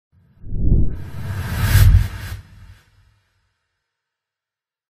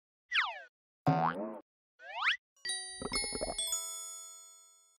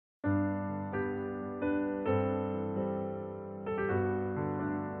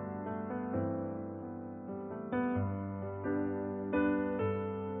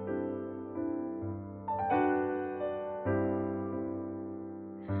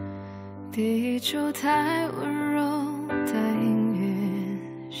地球太温柔的音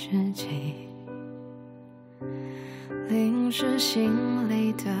乐世界，淋湿心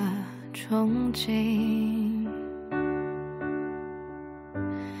里的憧憬。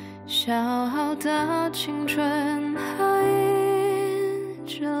消耗的青春和意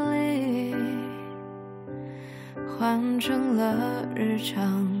志力，换成了日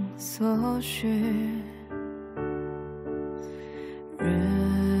常所需。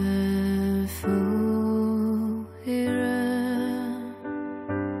日复一日，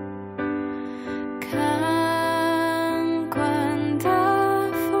看惯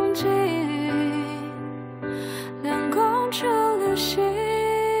的风景，两公尺旅行。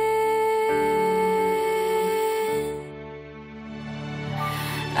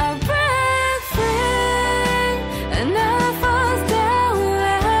I breathe free and I fall down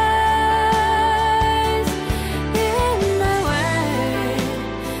lies in my way.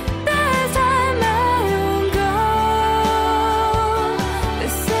 This time I won't go.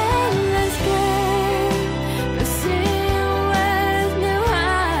 This endless game, proceeding with new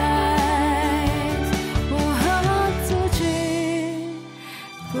eyes. 我和自己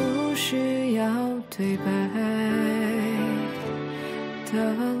不需要对白的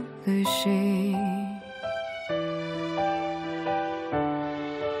旅行，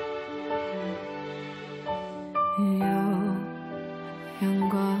有阳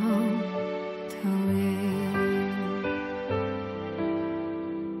光投影。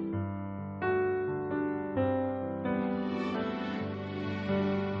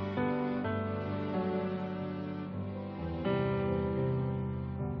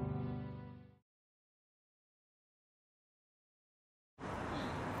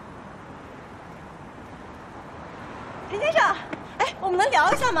任先生，哎，我们能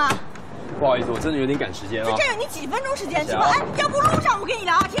聊一下吗？不好意思，我真的有点赶时间啊。就占用你几分钟时间，行吗？哎，要不路上我跟你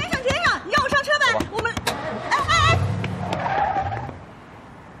聊。先生，你让我上车呗。我们，哎，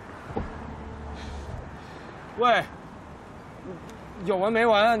喂，有完没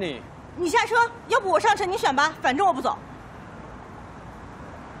完啊你？你下车，要不我上车，你选吧，反正我不走。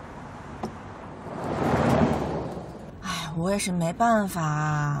哎，我也是没办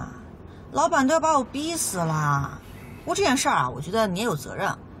法，老板都要把我逼死了。不过这件事儿啊，我觉得你也有责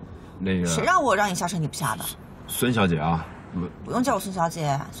任。那个谁让我让你下车你不下的？孙小姐啊，不用叫我孙小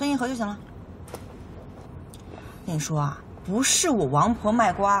姐，孙银河就行了。跟你说啊，不是我王婆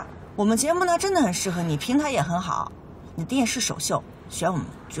卖瓜，我们节目呢真的很适合你，平台也很好，你电视首秀选我们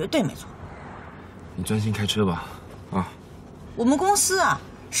绝对没错。你专心开车吧，啊。我们公司啊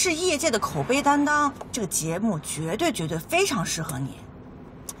是业界的口碑担当，这个节目绝对非常适合你。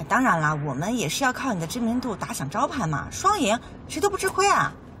当然啦，我们也是要靠你的知名度打响招牌嘛，双赢谁都不吃亏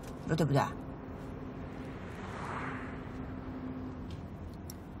啊，你说对不对？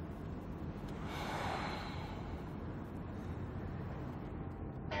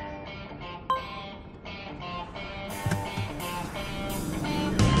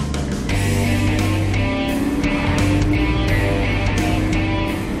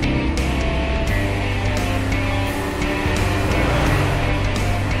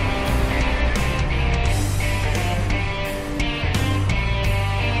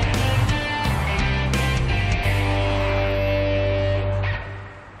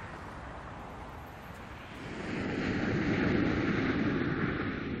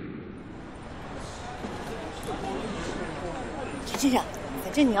先生，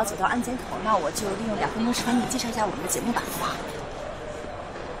反正你要走到安检口，那我就利用2分钟时间给你介绍一下我们的节目吧，好不好？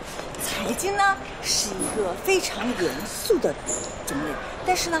财经呢是一个非常严肃的种类，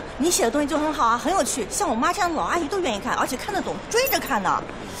但是呢，你写的东西就很好啊，很有趣，像我妈这样的老阿姨都愿意看，而且看得懂，追着看呢。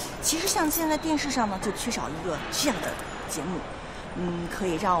其实像现在电视上呢，就缺少一个这样的节目，可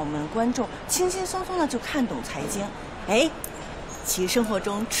以让我们观众轻轻松松的就看懂财经。哎。其实生活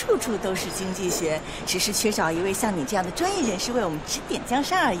中处处都是经济学，只是缺少一位像你这样的专业人士为我们指点江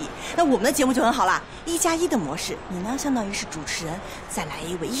山而已。那我们的节目就很好啦，1+1的模式，你呢相当于是主持人，再来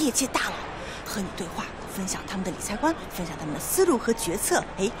一位业界大佬和你对话，分享他们的理财观，分享他们的思路和决策。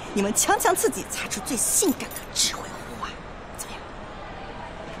哎，你们强刺激，擦出最性感的智慧呼唤，怎么样？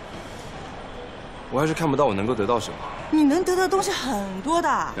我还是看不到我能够得到什么。你能得到的东西很多的。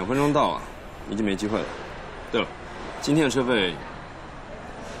2分钟到啊，已经没机会了。对了，今天的车费。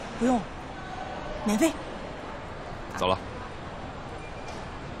不用，免费。走了。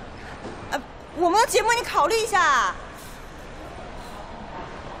我们的节目你考虑一下。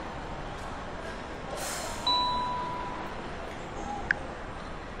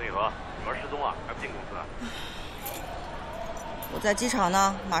孙以和，女儿失踪了，还不进公司？我在机场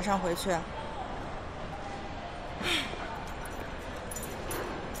呢，马上回去。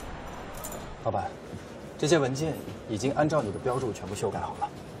老板，这些文件已经按照你的标注全部修改好了。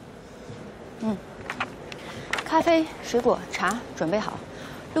嗯，咖啡、水果、茶准备好，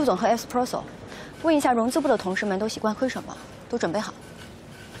陆总喝 espresso。问一下融资部的同事们都习惯喝什么，都准备好。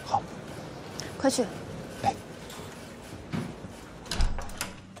好，快去。哎。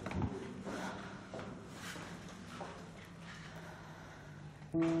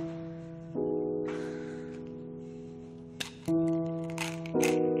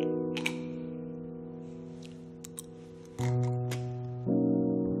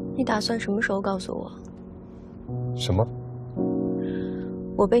你打算什么时候告诉我？什么？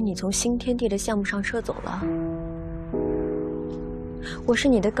我被你从新天地的项目上撤走了。我是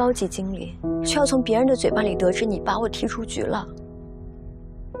你的高级经理，却要从别人的嘴巴里得知你把我踢出局了，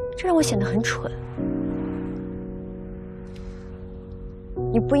这让我显得很蠢。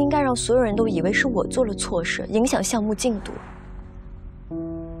你不应该让所有人都以为是我做了错事，影响项目进度。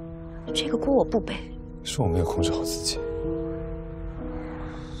这个锅我不背。是我没有控制好自己。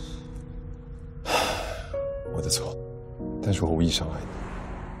 我的错，但是我无意伤害你。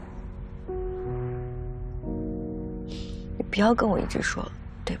你不要跟我一直说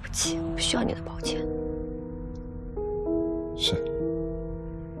对不起，我不需要你的抱歉。是，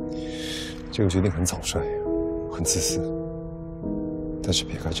这个决定很草率，很自私，但是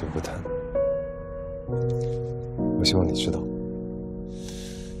撇开这个不谈，我希望你知道，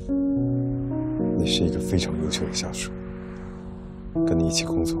你是一个非常优秀的下属，跟你一起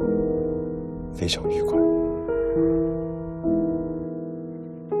工作非常愉快。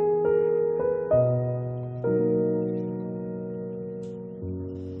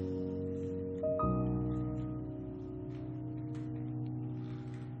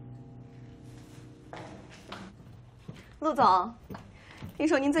 陆总，听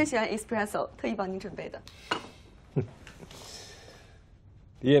说您最喜欢 espresso， 特意帮您准备的。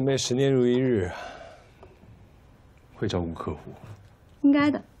DMA 10年如一日，会照顾客户，应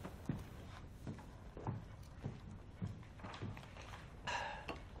该的。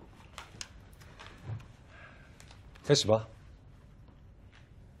开始吧。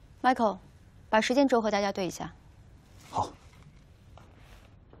Michael， 把时间轴和大家对一下。好。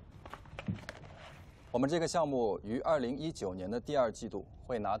 我们这个项目于2019年的第2季度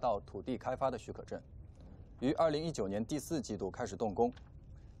会拿到土地开发的许可证，于2019年第4季度开始动工，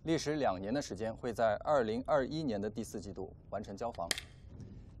历时2年的时间，会在2021年的第4季度完成交房。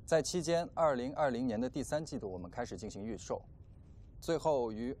在期间，2020年的第3季度我们开始进行预售，最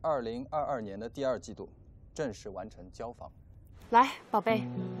后于2022年的第2季度正式完成交房。来，宝贝，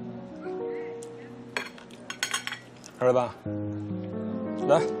儿子，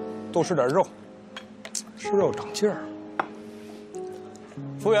来，多吃点肉。 吃肉长劲儿。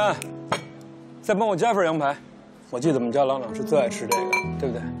服务员，再帮我加份羊排。我记得我们家朗朗是最爱吃这个，对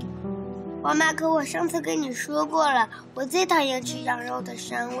不对？妈妈，可我上次跟你说过了，我最讨厌吃羊肉的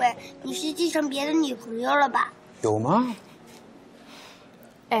膻味。你是继承别的女朋友了吧？有吗？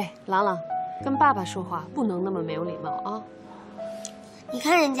哎，朗朗，跟爸爸说话不能那么没有礼貌啊！你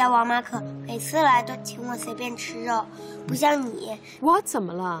看人家王马可每次来都请我随便吃肉，不像你。我怎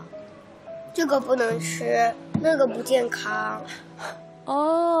么了？ 这个不能吃，那个不健康。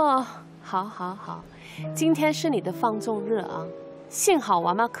哦，好，好，好，今天是你的放纵日啊！幸好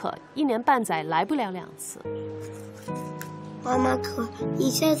王马可1年半载来不了2次。王马可，你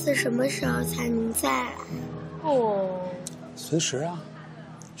下次什么时候才能再来？哦，随时啊，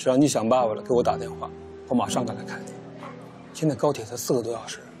只要你想爸爸了，给我打电话，我马上过来看你。现在高铁才4个多小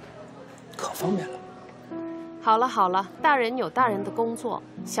时，可方便了。 好了好了，大人有大人的工作，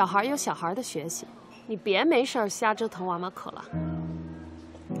小孩有小孩的学习，你别没事瞎折腾王马可了。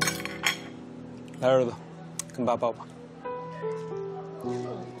来，儿子，跟爸抱抱。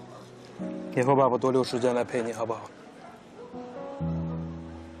以后爸爸多留时间来陪你，好不好？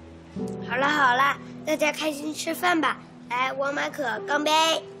好了好了，大家开心吃饭吧。来，王马可，干杯！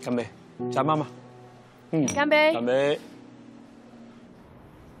干杯，加妈妈。干杯！干杯！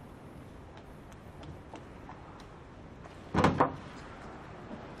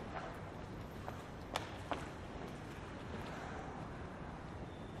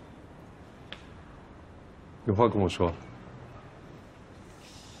 有话跟我说。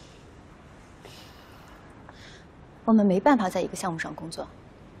我们没办法在一个项目上工作，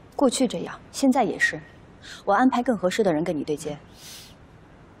过去这样，现在也是。我安排更合适的人跟你对接。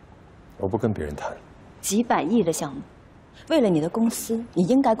我不跟别人谈。几百亿的项目，为了你的公司，你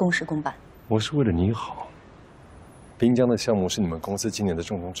应该公事公办。我是为了你好。滨江的项目是你们公司今年的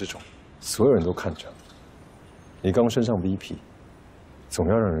重中之重，所有人都看着。你刚升上 VP， 总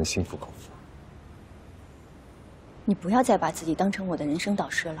要让人心服口服。 你不要再把自己当成我的人生导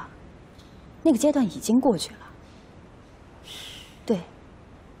师了。那个阶段已经过去了。对，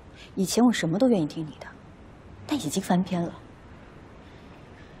以前我什么都愿意听你的，但已经翻篇了。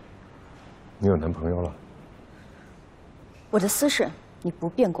你有男朋友了？我的私事你不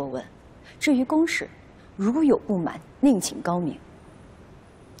便过问，至于公事，如有不满，另请高明。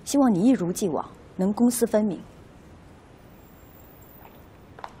希望你一如既往能公私分明。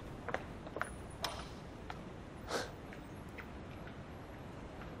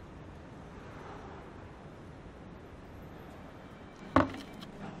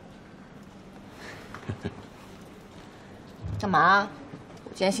干嘛？我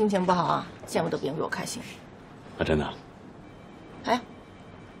今天心情不好啊，见不得别人为我开心。啊，真的？哎，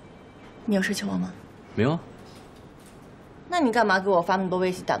你有事求我吗？没有。那你干嘛给我发那么多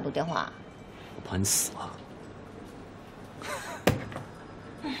微信、打那么多电话？我怕你死了。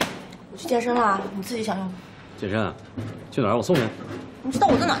我去健身了，你自己想用。健身？去哪儿？我送你。你知道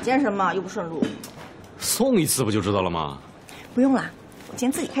我在哪健身吗？又不顺路。送一次不就知道了吗？不用啦，我今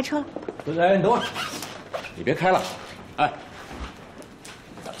天自己开车了。哎，你等会儿，你别开了。哎，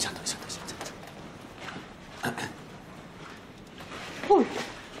等一下。哦，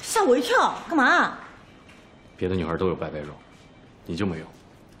吓我一跳，干嘛？别的女孩都有白肉，你就没有。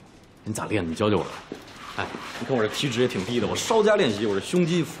你咋练的？你教教我。哎，你看我这体脂也挺低的，我稍加练习，我这胸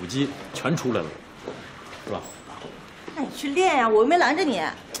肌、腹肌全出来了，是吧？那你去练呀，我又没拦着你。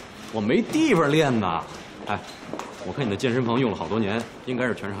我没地方练呐。哎，我看你的健身房用了好多年，应该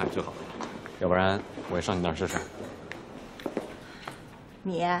是全上海最好的，要不然我也上你那儿试试。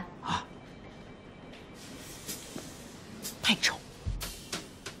你啊，太丑。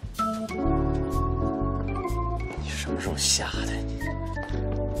你什么时候瞎的？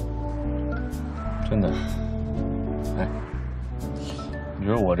真的？哎，你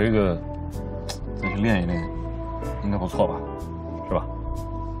觉得我这个再去练一练，应该不错吧？是吧？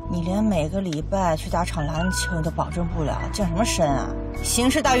你连每个礼拜去打场篮球你都保证不了，健什么身啊？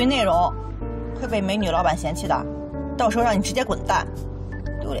形式大于内容，会被美女老板嫌弃的，到时候让你直接滚蛋，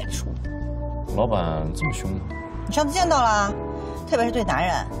丢脸出。老板这么凶吗？你上次见到了，特别是对男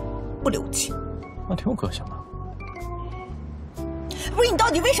人，不留情。那挺有个性的。不是你到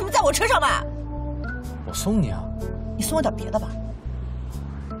底为什么在我车上吧？我送你啊。你送我点别的吧。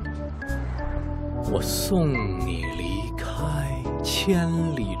我送你离开千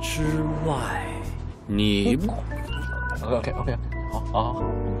里之外，你不 ？OK， 好。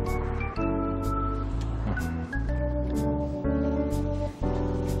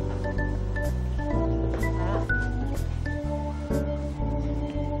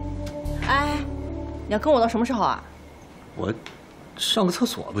哎，你要跟我到什么时候啊？我上个厕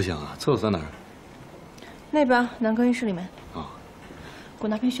所不行啊？厕所在哪儿？那边男更衣室里面。啊。给我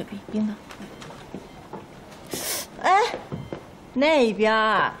拿瓶雪碧，冰的。哎，那边。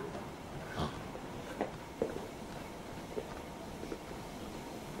啊。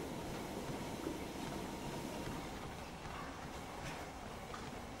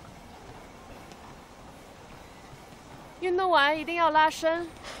运动完一定要拉伸，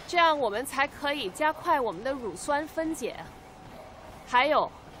这样我们才可以加快我们的乳酸分解。还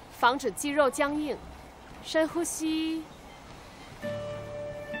有，防止肌肉僵硬。深呼吸。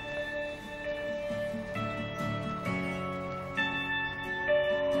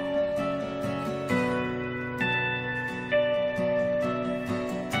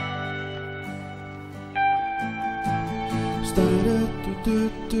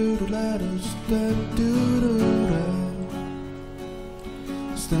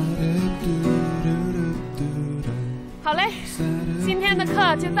好嘞，今天的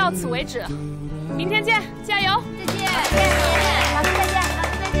课就到此为止，明天见，加油！再见，老师再见，老师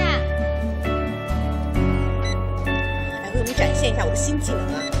再见。来，为我们展现一下我的新技能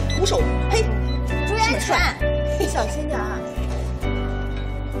啊！徒手，嘿，注意安全，小心点啊！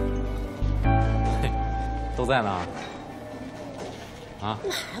嘿，都在呢。啊？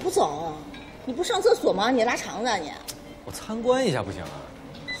你还不走？你不上厕所吗？你拉肠子啊你？我参观一下不行啊？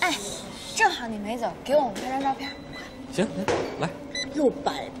哎，正好你没走，给我们拍张照片。行，来。又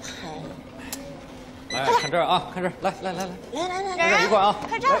摆拍。来看这儿啊，看这儿，来，来，一块啊，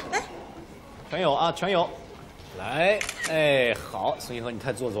拍照，来，全有啊，全有。来，哎，好，孙一禾，你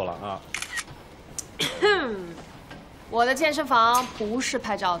太做作了啊。我的健身房不是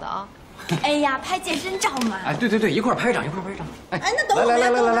拍照的啊。哎呀，拍健身照嘛。哎，对，一块拍张，一块拍张。哎，那等我们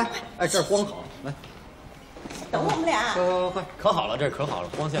俩。来，哎，这儿光好，来。等我们俩。快，可好了，这可好了，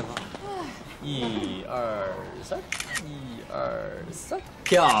光线可好。1、2、3，1、2、3，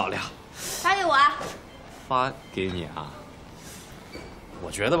漂亮。发给我啊。发给你啊。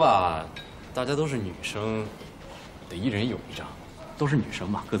我觉得吧，大家都是女生，得一人有一张，都是女生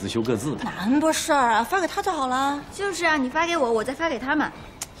嘛，各自修各自的。哪那么多事儿啊？发给他就好了。就是啊，你发给我，我再发给他嘛。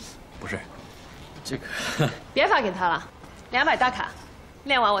不是，这个别发给他了，200大卡，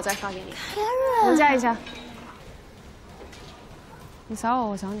练完我再发给你。我们加一下。你扫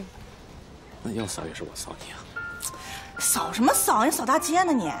我，我扫你。那要扫也是我扫你啊！扫什么扫？你扫大街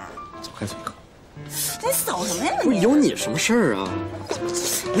呢你？走开，随口。你扫什么呀不是你？有你什么事儿啊？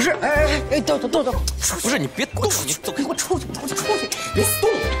不是，哎，等，不是你别动，你走开，给我出去，出去，别动！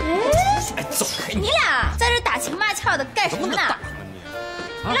哎，走开！你俩在这打情骂俏的干什么呢？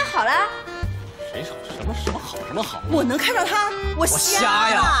你俩好了？谁好？什么好？什么好？我能看上他？我瞎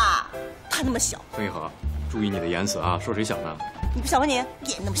呀！他那么小。孙一和，注意你的言辞啊！说谁小呢？你不小吧你？脸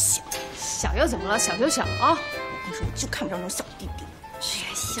那么小，小又怎么了？小就小啊！我跟你说，我就看不上那种小弟弟。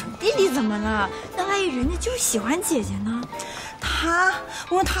小弟弟怎么了？那万一人家就是喜欢姐姐呢？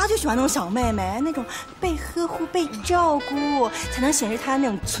我说他就喜欢那种小妹妹，那种被呵护、被照顾，才能显示他那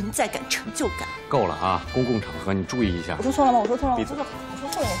种存在感、成就感。够了啊！公共场合你注意一下。我说错了吗？我说错了吗？闭嘴！我说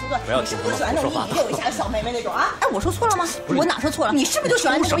错了，我说错了。不要你是不是就喜欢那种一米6以下的小妹妹那种啊？哎，我说错了吗？我哪说错了？你是不是就喜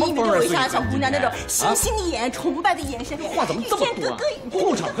欢那种1米6以下的小姑娘那种星星眼、崇拜的眼神？话怎么这么多啊？公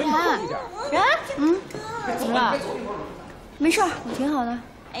共场合你注意点。怎么了？没事，我挺好的。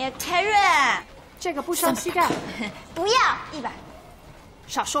哎呀，凯瑞，这个不伤膝盖。不要100，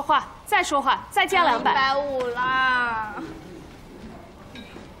少说话，再说话，再加200。150啦。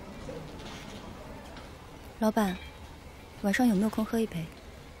老板，晚上有没有空喝一杯？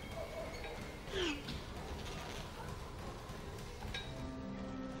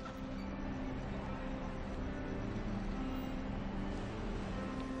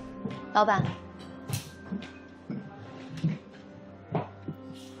老板，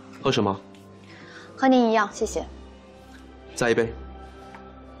喝什么？和您一样，谢谢。再一杯。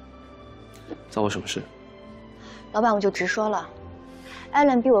找我什么事？老板，我就直说了，艾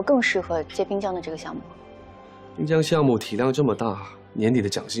伦比我更适合接滨江的这个项目。滨江项目体量这么大，年底的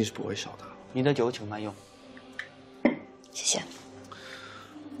奖金是不会少的。您的酒请慢用。谢谢。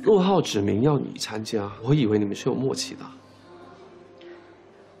陆浩指明要你参加，我以为你们是有默契的。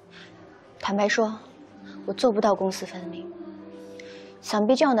坦白说，我做不到公私分明。想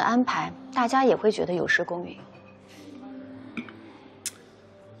必这样的安排，大家也会觉得有失公允。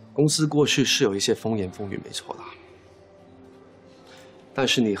公司过去是有一些风言风语，没错啦。但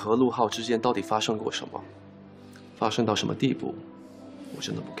是你和陆浩之间到底发生过什么？发生到什么地步？我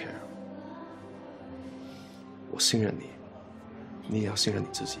真的不 care。我信任你，你也要信任你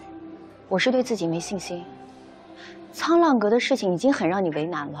自己。我是对自己没信心。沧浪阁的事情已经很让你为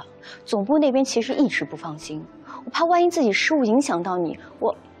难了，总部那边其实一直不放心，我怕万一自己失误影响到你，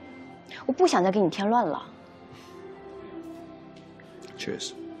我不想再给你添乱了。确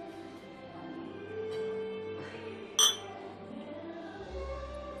实。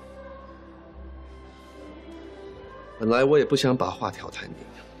本来我也不想把话挑太明，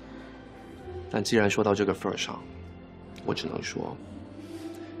但既然说到这个份儿上，我只能说，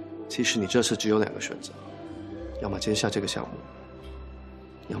其实你这次只有2个选择，要么接下这个项目，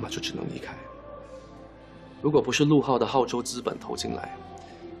要么就只能离开。如果不是陆浩的浩州资本投进来，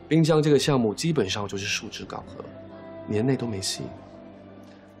滨江这个项目基本上就是束之高阁，年内都没戏。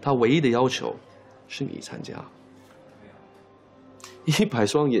他唯一的要求是你参加。100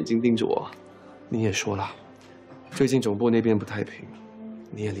双眼睛盯着我，你也说了，最近总部那边不太平，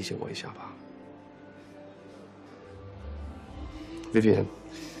你也理解我一下吧。Vivian，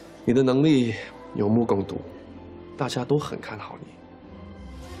 你的能力有目共睹，大家都很看好你，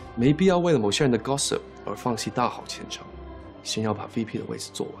没必要为了某些人的 gossip 而放弃大好前程，先要把 VP 的位置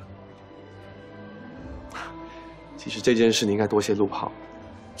坐稳。其实这件事你应该多谢陆浩，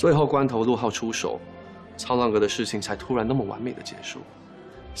最后关头陆浩出手，沧浪阁的事情才突然那么完美的结束，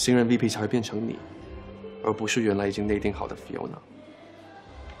新任 VP 才会变成你，而不是原来已经内定好的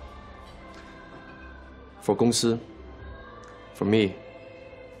Fiona。For 公司 ，For me，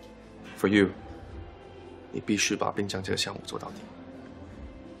 For you， 你必须把滨江这个项目做到底。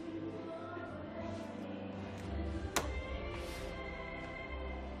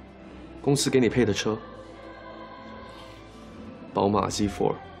公司给你配的车，宝马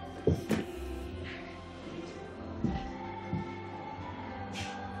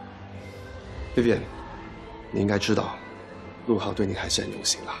Z4。Vivian， 你应该知道，陆浩对你还是很用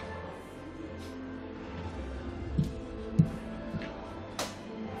心啦。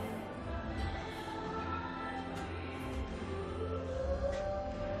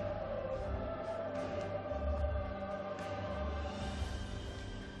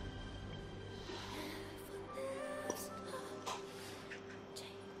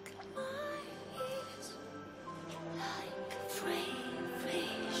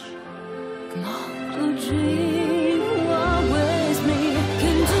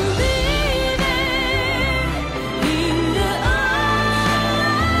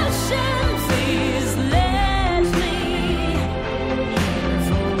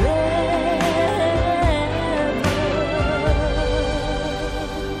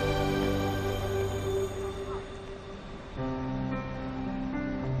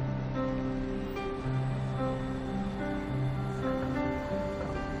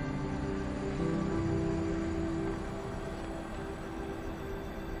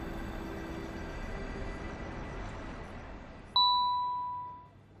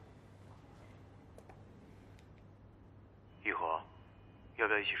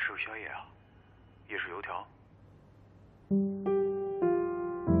不要一起吃个宵夜啊？夜市油条。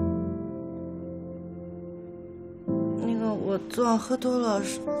那个我昨晚喝多了，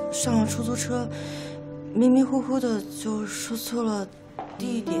上了出租车，迷迷糊糊的就说错了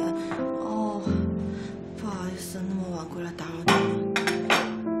地点。哦，不好意思，那么晚过来打扰你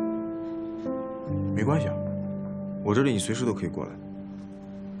了。没关系啊，我这里你随时都可以过来。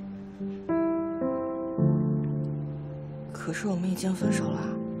可是我们已经分手了。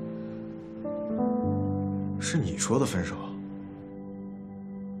是你说的分手？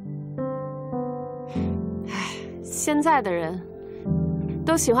唉，现在的人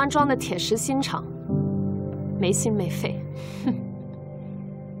都喜欢装的铁石心肠，没心没肺。哼。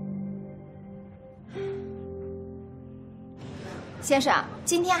先生，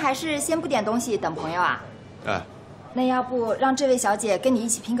今天还是先不点东西等朋友啊？哎，那要不让这位小姐跟你一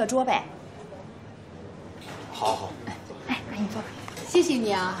起拼个桌呗？好好。哎，赶紧坐吧。谢谢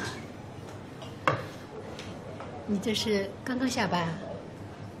你啊。你这是刚刚下班啊？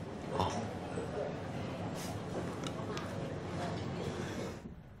好。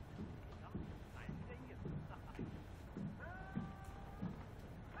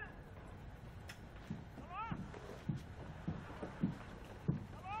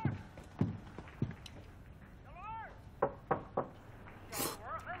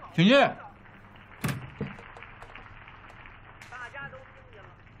请进。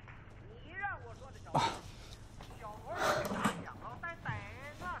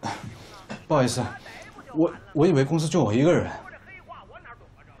不好意思，我以为公司就我一个人。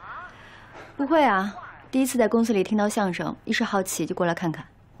不会啊，第一次在公司里听到相声，一时好奇就过来看看。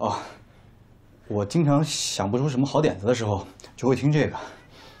哦，我经常想不出什么好点子的时候，就会听这个。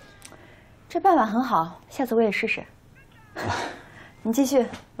这办法很好，下次我也试试。你继续，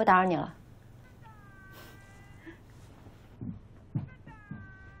我打扰你了。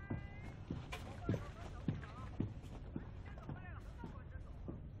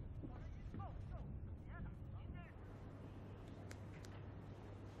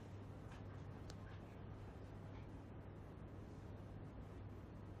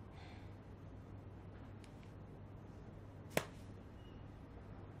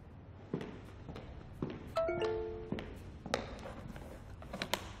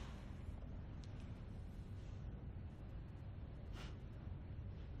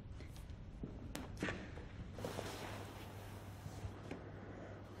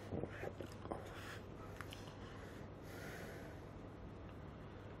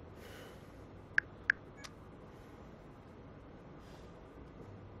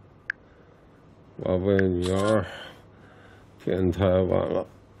宝贝女儿，天太晚了，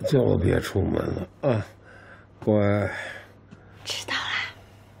就别出门了啊，乖。知道啦。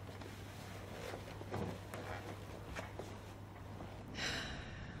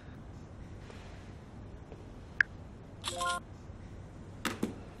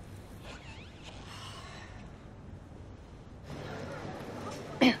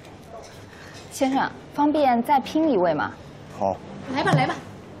先生，方便再拼一位吗？好。来吧，来吧。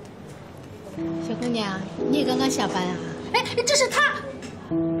小姑娘，你也刚刚下班啊？哎，这是他。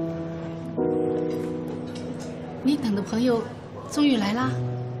你等的朋友终于来啦。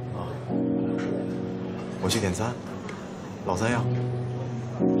啊，我去点餐，老三要。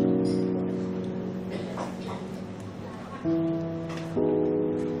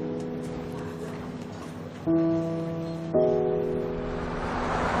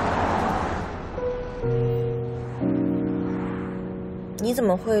你怎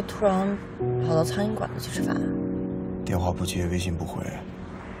么会突然跑到苍蝇馆子去吃饭啊？电话不接，微信不回，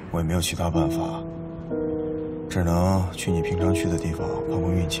我也没有其他办法，只能去你平常去的地方碰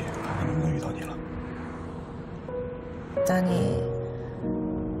碰运气，看看能不能遇到你了。那你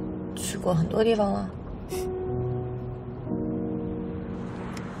去过很多地方了？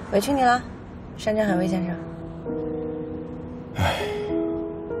委屈你了，山珍海味先生。唉，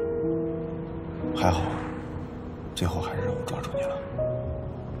还好，最后还是让我抓住你了。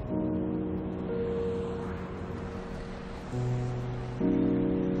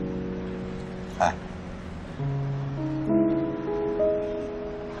哎，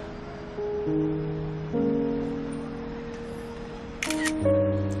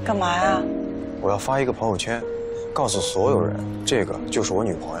干嘛呀？我要发一个朋友圈，告诉所有人，这个就是我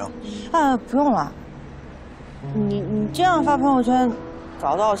女朋友。啊，不用了。你这样发朋友圈，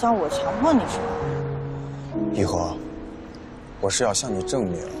搞得好像我强迫你似的。一和，我是要向你证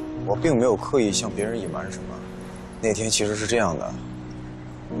明，我并没有刻意向别人隐瞒什么。那天其实是这样的，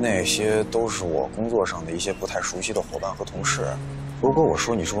那些都是我工作上的一些不太熟悉的伙伴和同事，如果我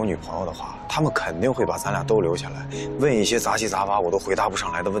说你是我女朋友的话，他们肯定会把咱俩都留下来，问一些杂七杂八我都回答不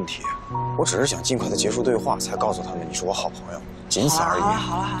上来的问题。我只是想尽快的结束对话，才告诉他们你是我好朋友，仅此而已。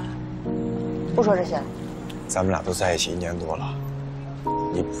好了，不说这些。咱们俩都在一起1年多了，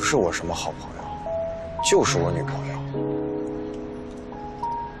你不是我什么好朋友，就是我女朋友。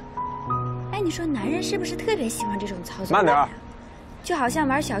哎，你说男人是不是特别喜欢这种操作？慢点，就好像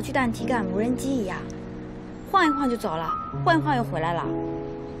玩小巨蛋体感无人机一样，晃一晃就走了，晃一晃又回来了。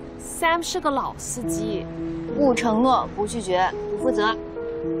Sam 是个老司机，不承诺，不拒绝，不负责。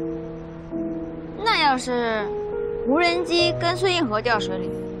那要是无人机跟孙银河掉水里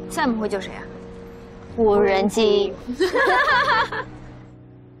，Sam会救谁啊？无人机。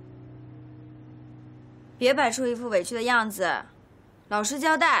别摆出一副委屈的样子，老实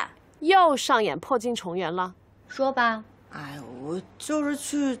交代。又上演破镜重圆了，说吧。哎，我就是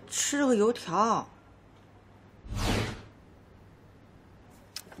去吃了个油条，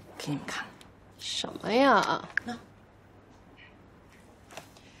给你们看。什么呀？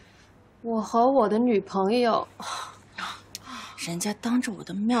我和我的女朋友，人家当着我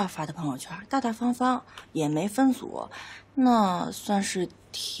的面发的朋友圈，大大方方，也没分组，那算是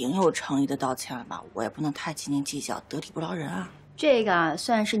挺有诚意的道歉了吧？我也不能太斤斤计较，得理不饶人啊。这个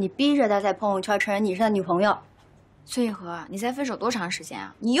算是你逼着他在朋友圈承认你是他女朋友。孙一和，你才分手多长时间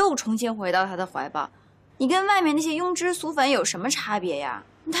啊？你又重新回到他的怀抱，你跟外面那些庸脂俗粉有什么差别呀？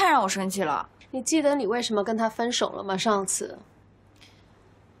你太让我生气了。你记得你为什么跟他分手了吗？上次。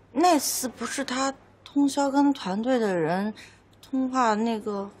那次不是他通宵跟团队的人通话那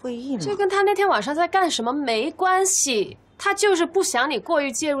个会议吗？这跟他那天晚上在干什么没关系，他就是不想你过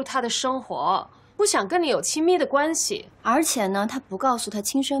于介入他的生活，不想跟你有亲密的关系。而且呢，他不告诉他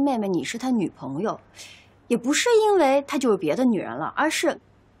亲生妹妹你是他女朋友，也不是因为他就有别的女人了，而是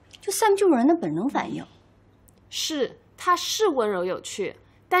就Sam这种人的本能反应。是，他是温柔有趣，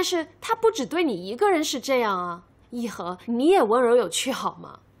但是他不只对你一个人是这样啊。一和，你也温柔有趣好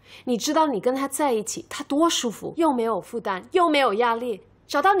吗？你知道你跟他在一起他多舒服，又没有负担，又没有压力，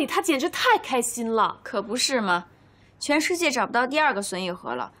找到你他简直太开心了。可不是吗？全世界找不到第二个孙一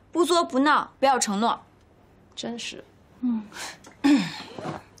和了，不作不闹，不要承诺。真是。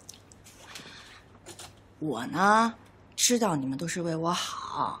我呢，知道你们都是为我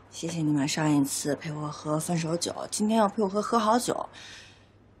好，谢谢你们上一次陪我喝分手酒，今天要陪我喝好酒。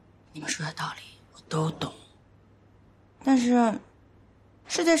你们说的道理我都懂，但是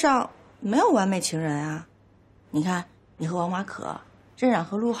世界上没有完美情人啊。你看，你和王马可、任冉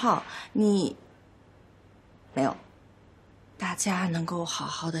和陆浩，你没有。大家能够好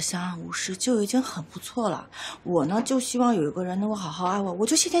好的相安无事就已经很不错了。我呢，就希望有一个人能够好好爱我，我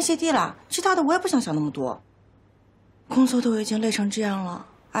就谢天谢地了。其他的我也不想想那么多。工作都已经累成这样了，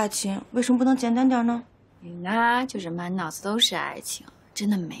爱情为什么不能简单点呢？你呢，就是满脑子都是爱情，真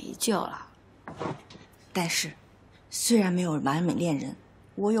的没救了。但是，虽然没有完美恋人，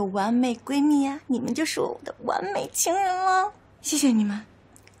我有完美闺蜜呀，你们就是我的完美情人了。谢谢你们，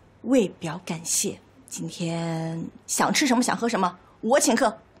为表感谢。今天想吃什么想喝什么，我请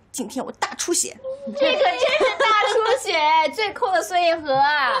客。今天我大出血，这可真是大出血，最酷的孙一和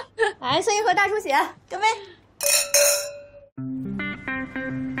啊！来，孙一和大出血，干杯！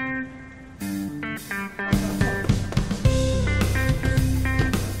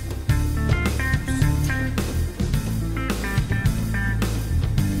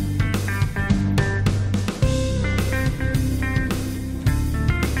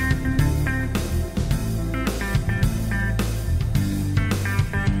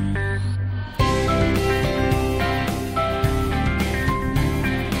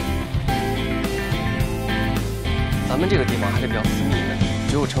咱们这个地方还是比较私密的，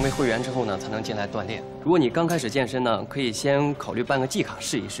只有成为会员之后呢，才能进来锻炼。如果你刚开始健身呢，可以先考虑办个季卡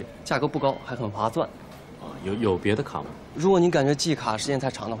试一试，价格不高，还很划算。有别的卡吗？如果你感觉季卡时间太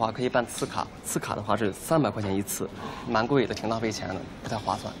长的话，可以办次卡。次卡的话是300块钱一次，蛮贵的，挺浪费钱的，不太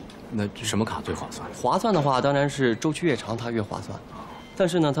划算。那什么卡最划算？划算的话，当然是周期越长它越划算。但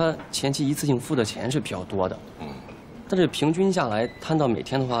是呢，它前期一次性付的钱是比较多的。但是平均下来摊到每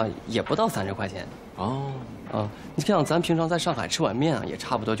天的话，也不到30块钱。你看咱平常在上海吃碗面啊，也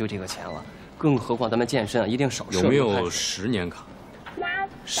差不多就这个钱了。更何况咱们健身啊，一定少有没有10年卡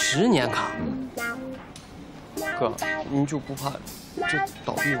？10年卡？哥，您就不怕这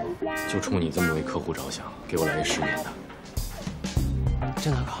倒闭吗？就冲你这么为客户着想，给我来一10年的。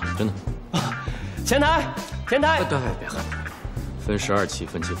真的哥？真的。前台，前台。对，别喊，分12期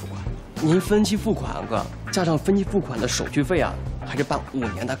分期付款。您分期付款，哥，加上分期付款的手续费啊，还是办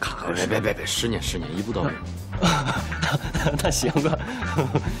5年的卡。别，10年一步到位。那行哥。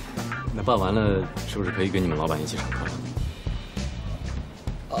那办完了是不是可以跟你们老板一起上课了？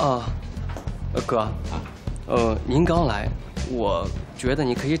哥，您刚来，我觉得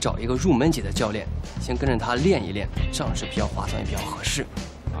你可以找一个入门级的教练，先跟着他练一练，这样是比较划算也比较合适。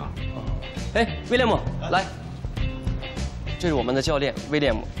哎，威廉姆，来，这是我们的教练威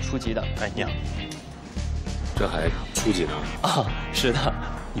廉姆，初级的。哎，你好。这还初级的啊？是的。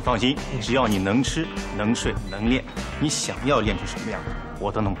你放心，只要你能吃、能睡、能练，你想要练成什么样，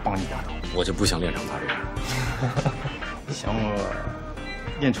我都能帮你达到。我就不想练成他这样。想我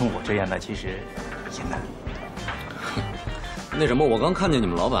练成我这样的，其实也难。那什么，我刚看见你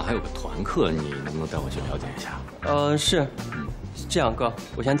们老板还有个团课，你能不能带我去了解一下？是，这样哥，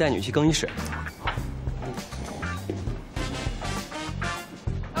我先带你去更衣室。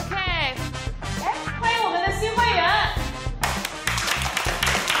OK， 欢迎我们的新会员。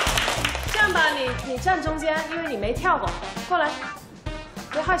这样吧，你站中间，因为你没跳过，过来，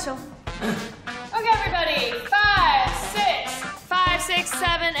别害羞。Okay, everybody, 5, 6,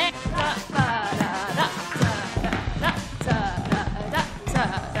 7, 8.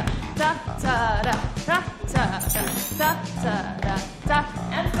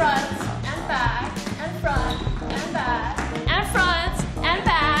 And front, and back, and front, and back, and front, and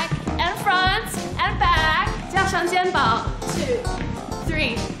back, and front, and back. 加上肩膀 2,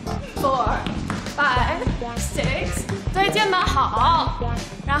 3, 4, 5, 6. 对，肩膀好。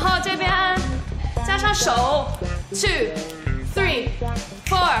然后这边加上手 2, 3,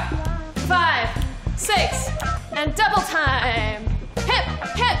 4, 5, 6. And double time. Hip,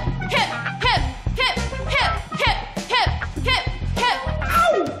 hip, hip, hip, hip, hip, hip, hip, hip, hip.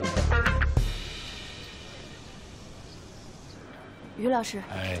 Ow! 于老师。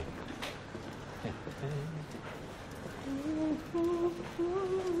哎。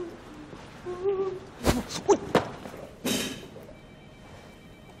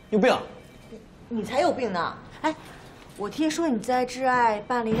有病！你才有病呢！哎，我听说你在挚爱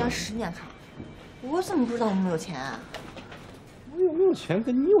办了一张10年卡，我怎么不知道我那么有钱啊？我有没有钱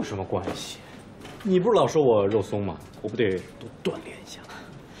跟你有什么关系？你不是老说我肉松吗？我不得多锻炼一下？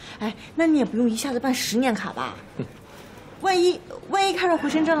哎，那你也不用一下子办10年卡吧？万一开上回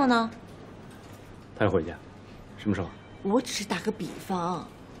深圳了呢？他要回去，什么时候？我只是打个比方，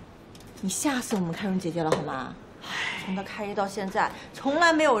你吓死我们开润姐姐了好吗？从她开业到现在，从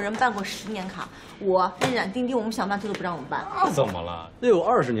来没有人办过10年卡。我、冉冉、丁丁，我们想办她都不让我们办。那怎么了？那有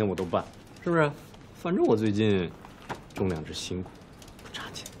20年我都办，是不是？反正我最近种2只新股，不差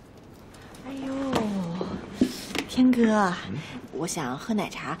钱。哎呦，天哥，我想喝奶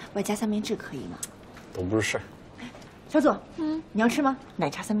茶外加三明治，可以吗？都不是事儿。小左，你要吃吗？奶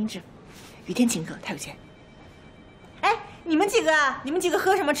茶三明治，雨天请客，太有钱。哎，你们几个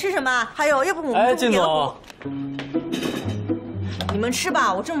喝什么吃什么？还有，要不我们靳总，你们吃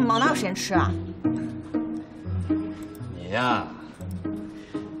吧，我这么忙哪有时间吃啊？你呀，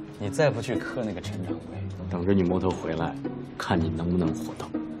你再不去磕那个陈掌柜，等着你摸头回来，看你能不能活到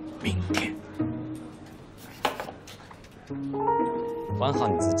明天。管好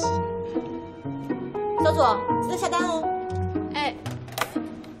你自己。小左，记得下单哦。哎。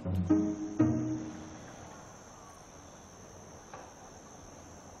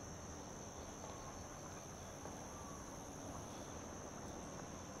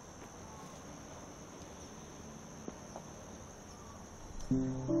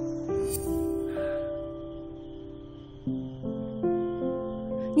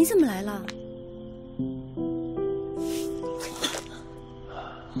你怎么来了？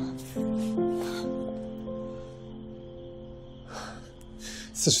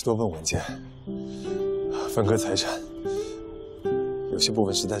 40多份文件，分割财产，有些部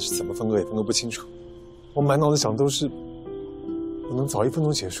分实在是怎么分割也分割不清楚。我满脑子想都是，我能早1分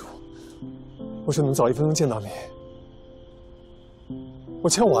钟结束，或是能早1分钟见到你。我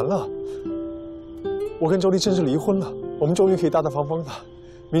签完了，我跟周丽正式离婚了，我们终于可以大大方方的、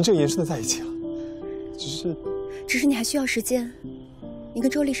名正言顺的在一起了。只是你还需要时间。你跟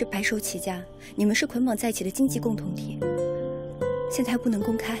周丽是白手起家，你们是捆绑在一起的经济共同体。 现在还不能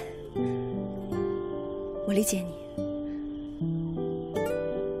公开，我理解你。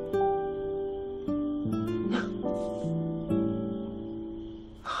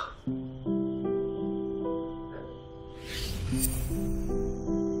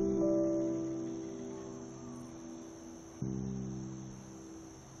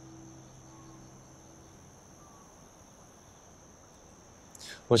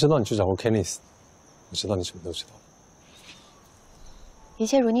我知道你去找过 Candice， 我知道你什么都知道。 一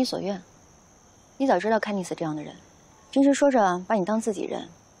切如你所愿。你早知道坎尼斯这样的人，平时说着把你当自己人，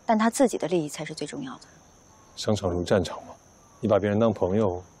但他自己的利益才是最重要的。商场如战场嘛，你把别人当朋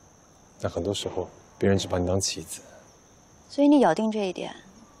友，但很多时候别人只把你当棋子。所以你咬定这一点，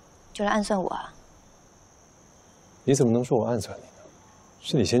就来暗算我啊？你怎么能说我暗算你呢？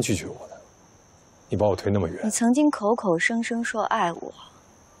是你先拒绝我的，你把我推那么远。你曾经口口声声说爱我，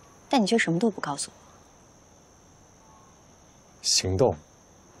但你却什么都不告诉我。行动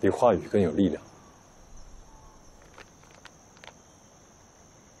比话语更有力量。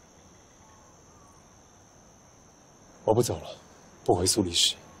我不走了，不回苏黎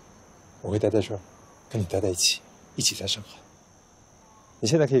世，我会待在这儿，跟你待在一起，一起在上海。你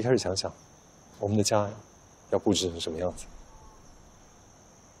现在可以开始想想，我们的家要布置成什么样子。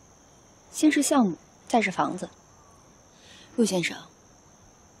先是项目，再是房子。陆先生，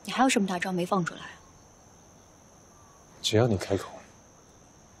你还有什么大招没放出来？只要你开口，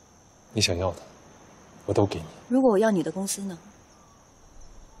你想要的，我都给你。如果我要你的公司呢？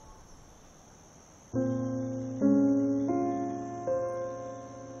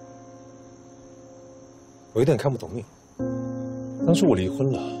我有点看不懂你。当初我离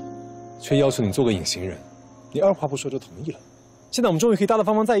婚了，却要求你做个隐形人，你二话不说就同意了。现在我们终于可以大大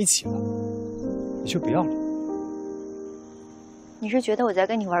方方在一起了，你却不要了。你是觉得我在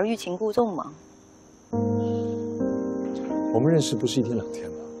跟你玩欲擒故纵吗？我们认识不是1天2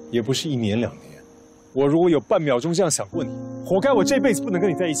天了，也不是1年2年。我如果有半秒钟这样想过你，活该我这辈子不能跟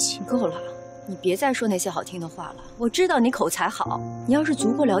你在一起。够了，你别再说那些好听的话了。我知道你口才好，你要是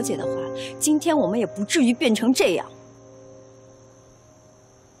足够了解的话，今天我们也不至于变成这样。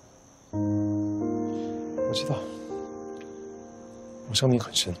我知道，我伤你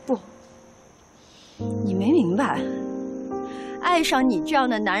很深。不，你没明白，爱上你这样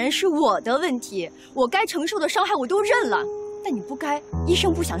的男人是我的问题，我该承受的伤害我都认了。但你不该一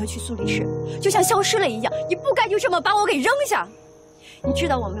声不响就去苏黎世，就像消失了一样。你不该就这么把我给扔下。你知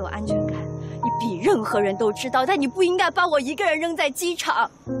道我没有安全感，你比任何人都知道，但你不应该把我一个人扔在机场。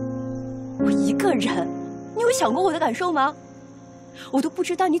我一个人，你有想过我的感受吗？我都不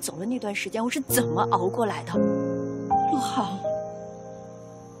知道你走了那段时间我是怎么熬过来的。陆浩，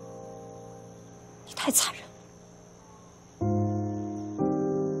你太残忍了。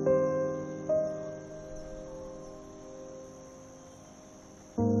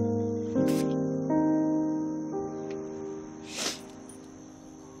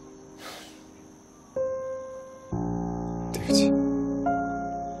对不起，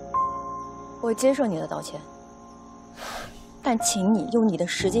我接受你的道歉。但请你用你的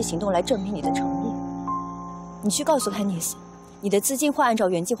实际行动来证明你的诚意。你去告诉Tennis，你的资金会按照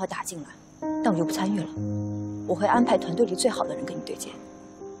原计划打进来，但我就不参与了。我会安排团队里最好的人跟你对接。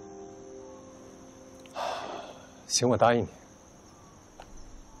行，我答应你。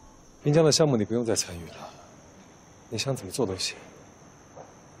滨江的项目你不用再参与了，你想怎么做都行。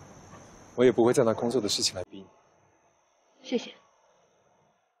我也不会再拿工作的事情来逼你。谢谢。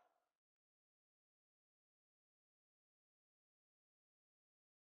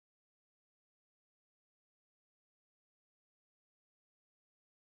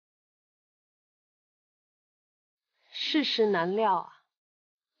世事难料啊，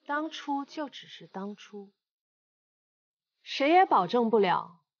当初就只是当初，谁也保证不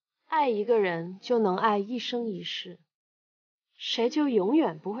了爱一个人就能爱一生一世，谁就永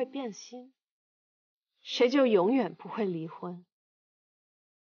远不会变心，谁就永远不会离婚。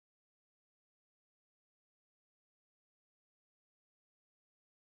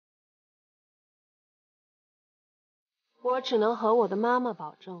我只能和我的妈妈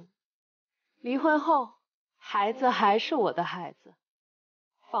保证，离婚后孩子还是我的孩子，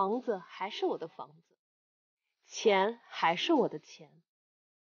房子还是我的房子，钱还是我的钱，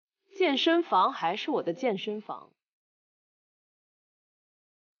健身房还是我的健身房，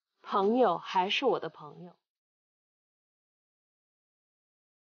朋友还是我的朋友，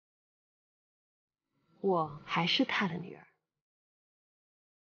我还是他的女儿。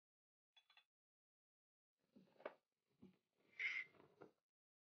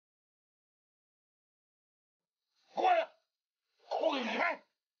滚开！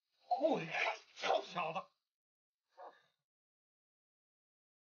滚开！臭小子！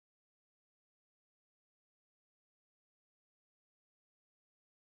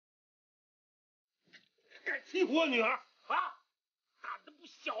敢欺负我女儿啊！胆子不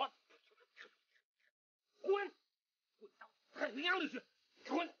小啊！滚！滚到太平洋里去！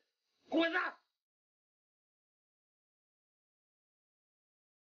滚！滚啊！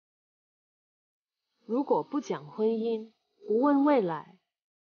如果不讲婚姻，不问未来，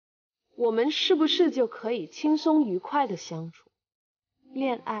我们是不是就可以轻松愉快的相处、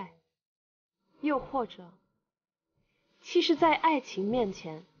恋爱？又或者，其实在爱情面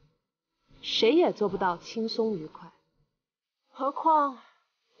前，谁也做不到轻松愉快，何况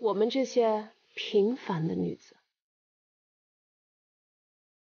我们这些平凡的女子。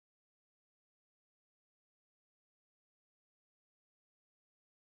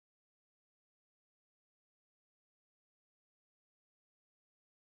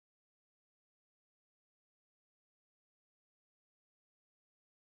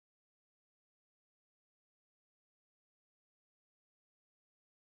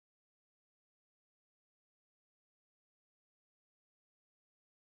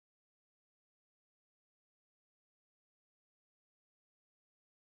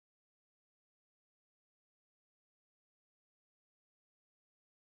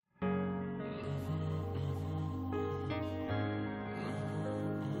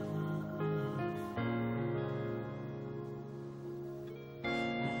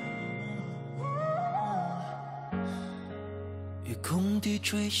空地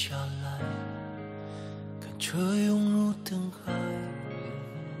坠下来，看车涌入灯海。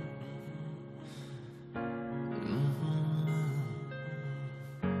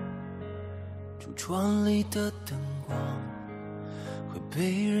橱窗里的灯光会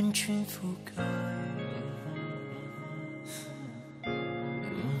被人群覆盖。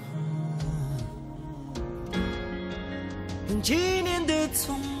用几年的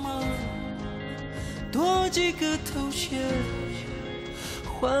匆忙，多几个头衔，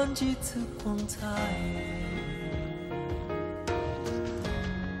换几次光彩，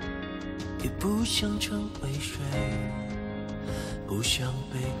也不想成为谁，不想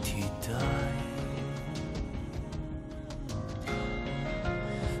被替代。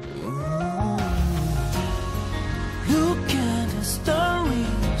Look at the starry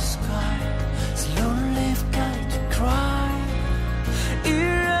sky, slowly got to cry， 依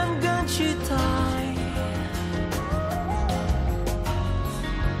然更期待。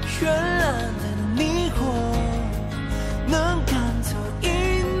绚烂的霓虹能赶走阴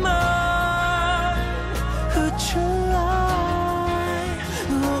霾和尘埃。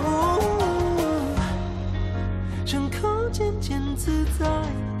伤口渐渐自在，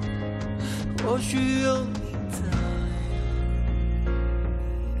或许有你。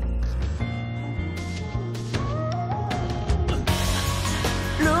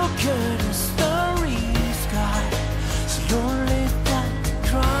Look at the starry sky, slowly that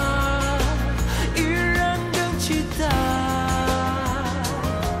cry， 依然更期待。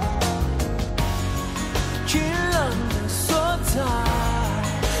晴朗的色彩，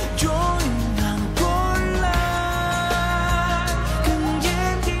终于难过来，更坚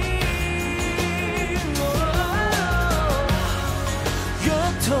定。越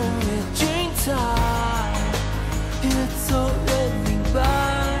痛越精彩，越走越明白。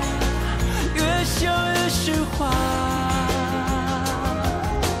越想越释怀，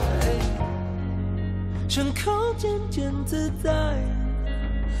伤口渐渐自在，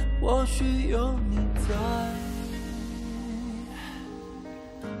或许有你在。